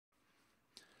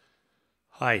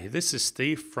Hi, this is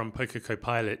Steve from Poker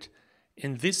Copilot.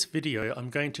 In this video,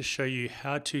 I'm going to show you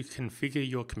how to configure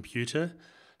your computer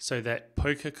so that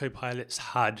Poker Copilot's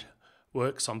HUD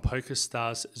works on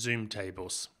PokerStars Zoom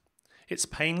tables. It's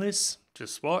painless,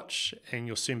 just watch and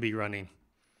you'll soon be running.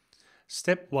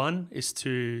 Step 1 is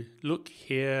to look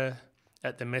here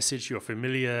at the message you're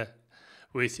familiar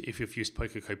with if you've used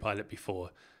Poker Copilot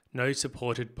before. No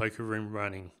supported poker room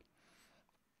running.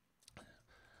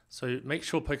 So make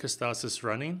sure PokerStars is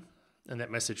running and that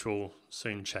message will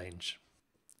soon change.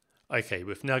 Okay,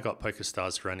 we've now got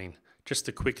PokerStars running. Just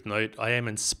a quick note, I am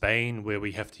in Spain where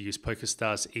we have to use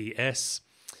PokerStars ES.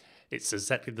 It's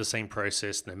exactly the same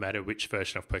process no matter which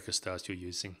version of PokerStars you're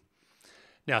using.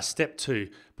 Now step 2,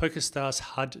 PokerStars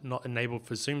HUD not enabled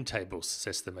for Zoom tables,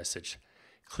 says the message.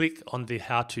 Click on the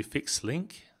How to Fix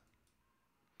link.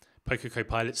 Poker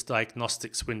Copilot's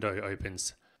diagnostics window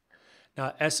opens.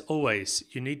 Now, as always,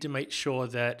 you need to make sure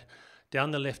that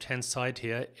down the left-hand side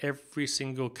here, every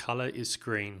single color is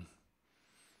green.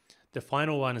 The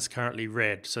final one is currently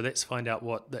red, so let's find out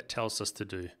what that tells us to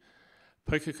do.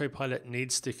 Poker Copilot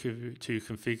needs to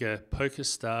configure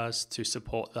PokerStars to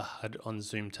support the HUD on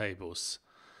Zoom tables.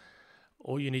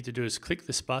 All you need to do is click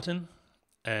this button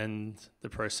and the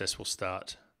process will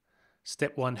start.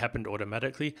 Step 1 happened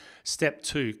automatically. Step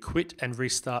 2, quit and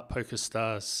restart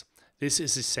PokerStars. This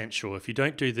is essential. If you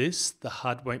don't do this, the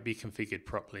HUD won't be configured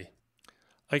properly.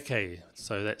 Okay,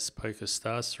 so that's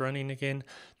PokerStars running again.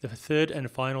 The third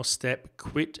and final step,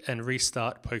 quit and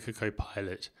restart Poker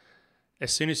Copilot.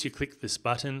 As soon as you click this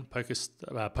button,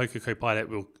 Poker Copilot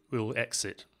will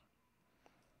exit.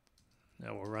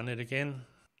 Now we'll run it again.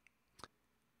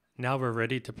 Now we're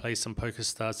ready to play some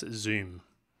PokerStars Zoom.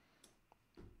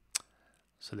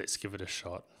 So let's give it a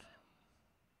shot.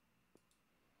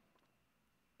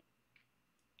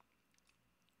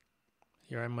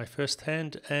 Here are my first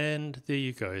hand, and there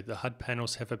you go. The HUD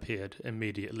panels have appeared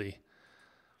immediately.